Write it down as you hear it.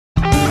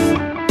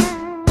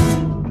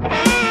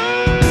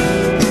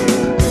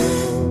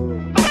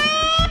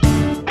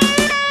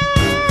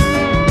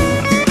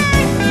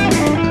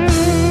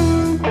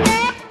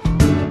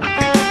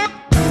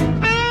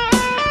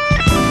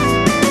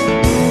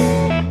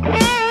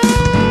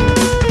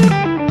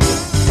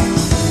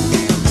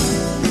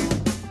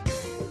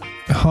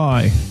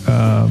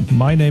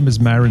My name is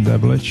Marin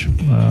Devilic.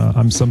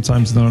 I'm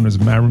sometimes known as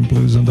Marin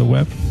Blues on the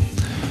web.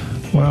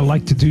 What I'd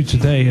like to do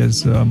today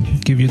is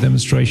give you a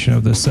demonstration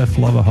of the Seth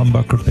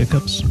humbucker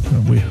pickups,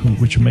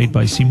 which are made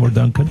by Seymour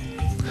Duncan.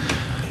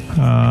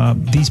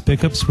 These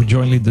pickups were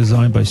jointly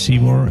designed by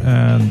Seymour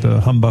and the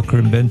humbucker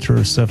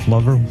inventor Seth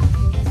Lover.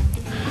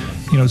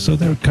 So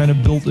they're kind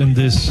of built in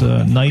this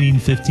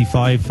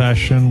 1955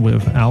 fashion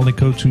with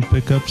Alnico 2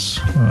 pickups.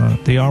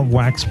 They are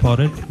wax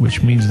potted,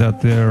 which means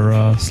that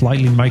they're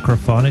slightly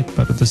microphonic,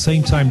 but at the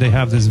same time they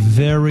have this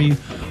very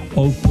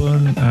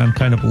open and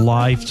kind of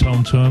live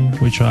tone to them,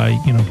 which I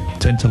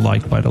tend to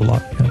like quite a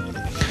lot.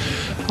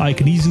 I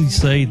can easily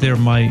say they're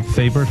my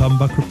favorite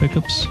humbucker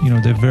pickups.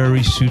 They're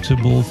very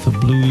suitable for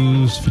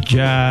blues, for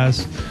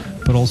jazz,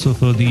 but also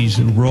for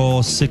these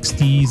raw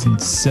 60s and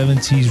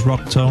 70s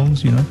rock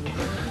tones,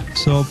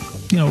 So,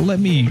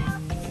 let me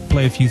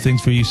play a few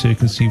things for you so you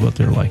can see what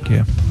they're like,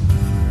 yeah.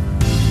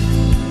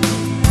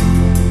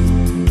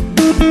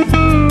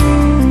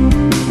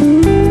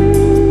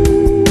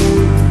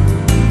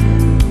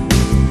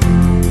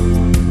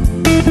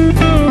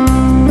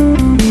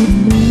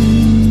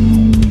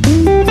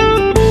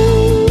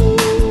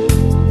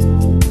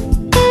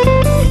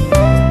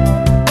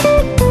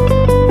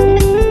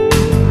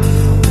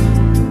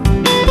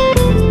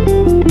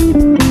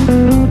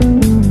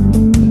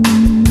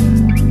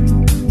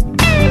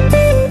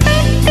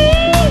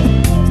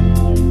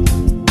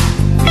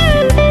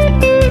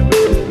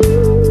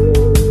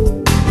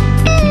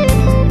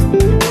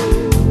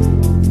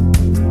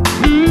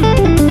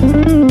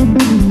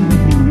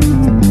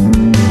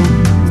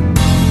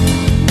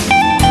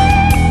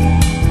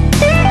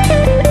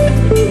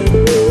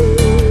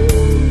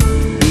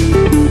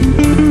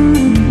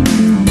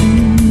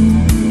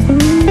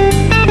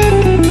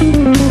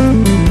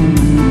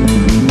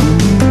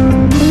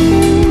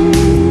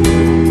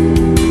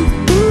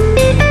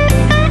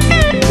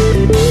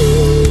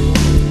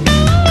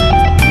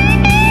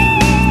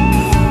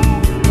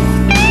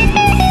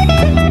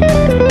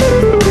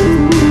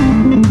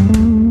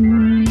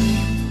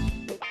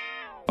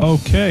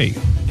 Okay,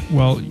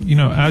 well,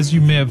 as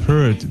you may have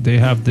heard, they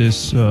have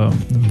this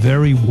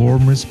very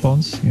warm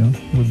response,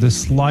 with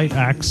this slight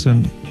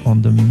accent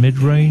on the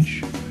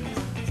mid-range,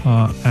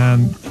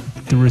 and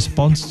the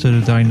response to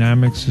the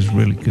dynamics is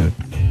really good.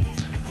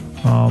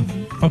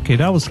 Okay,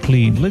 that was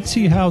clean. Let's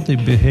see how they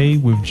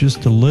behave with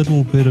just a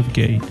little bit of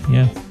gain,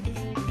 yeah?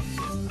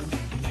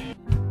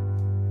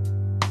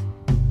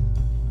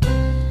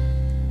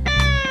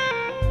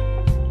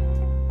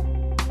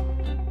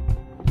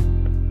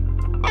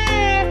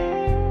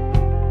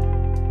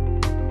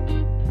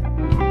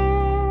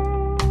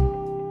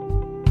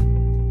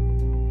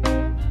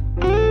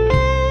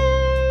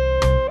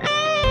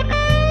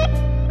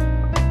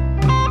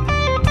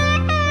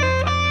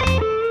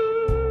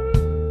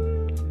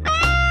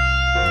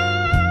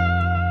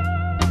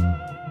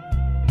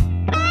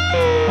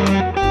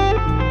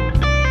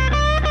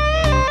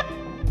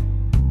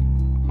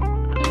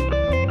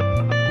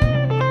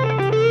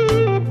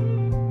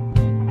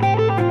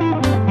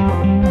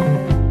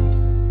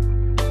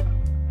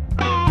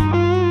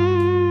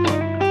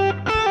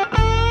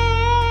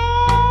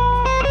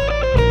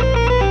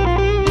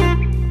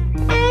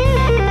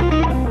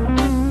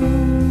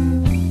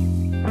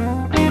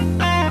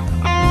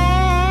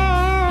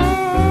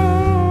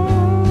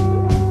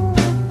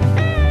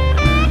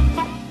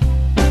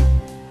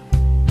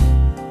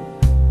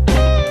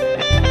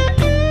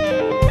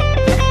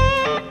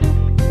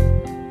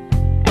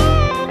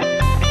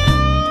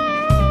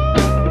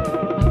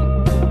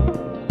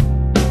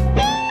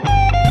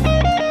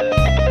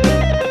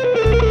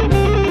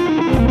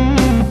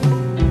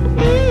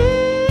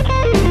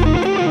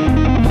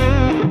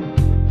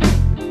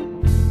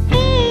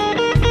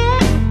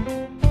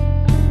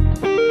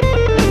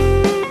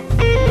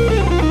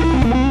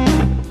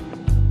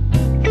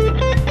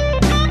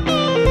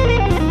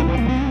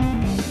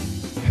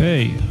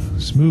 Hey,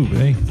 smooth,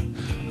 eh?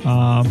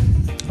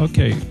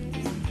 Okay,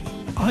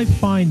 I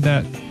find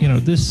that,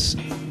 this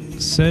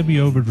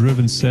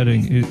semi-overdriven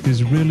setting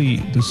is really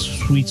the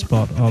sweet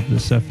spot of the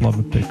Seth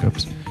Lover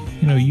pickups.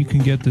 You can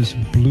get this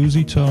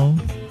bluesy tone,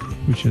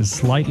 which is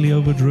slightly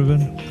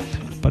overdriven,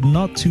 but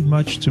not too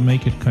much to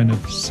make it kind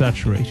of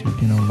saturated,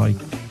 like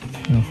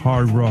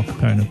hard rock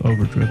kind of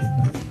overdriven.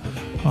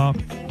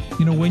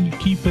 When you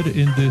keep it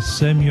in this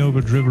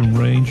semi-overdriven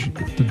range,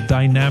 the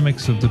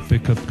dynamics of the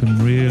pickup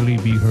can really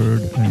be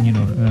heard,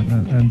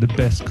 and the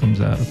best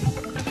comes out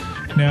of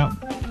it. Now,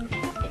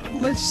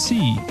 let's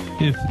see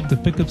if the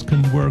pickups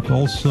can work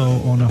also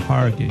on a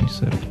higher gain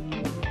setting.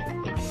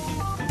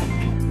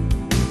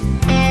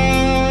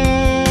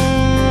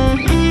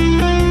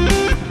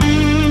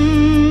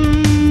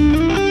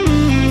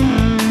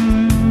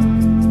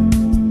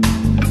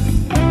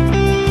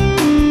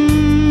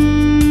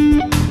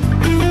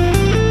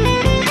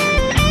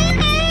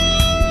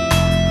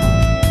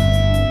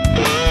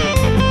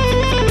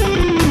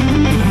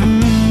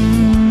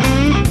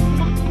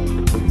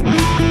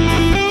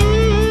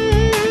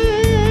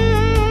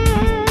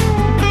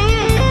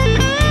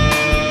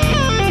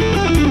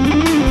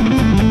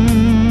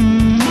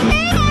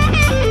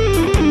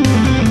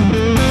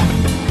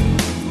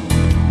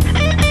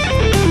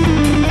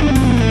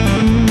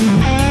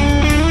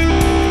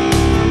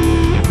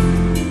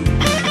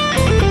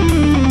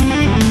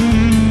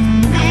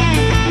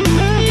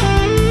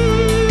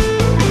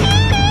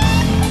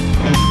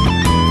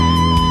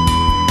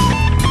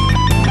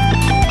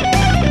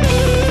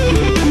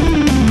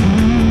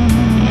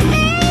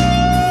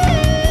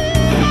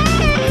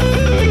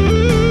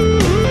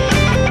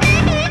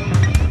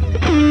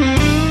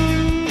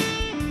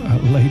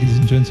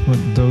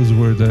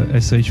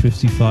 the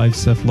SH-55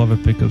 Seth Lover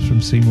pickups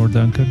from Seymour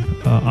Duncan.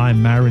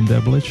 I'm Marin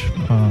Deblich,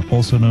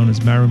 also known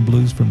as Marin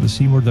Blues from the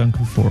Seymour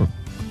Duncan 4.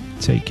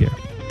 Take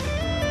care.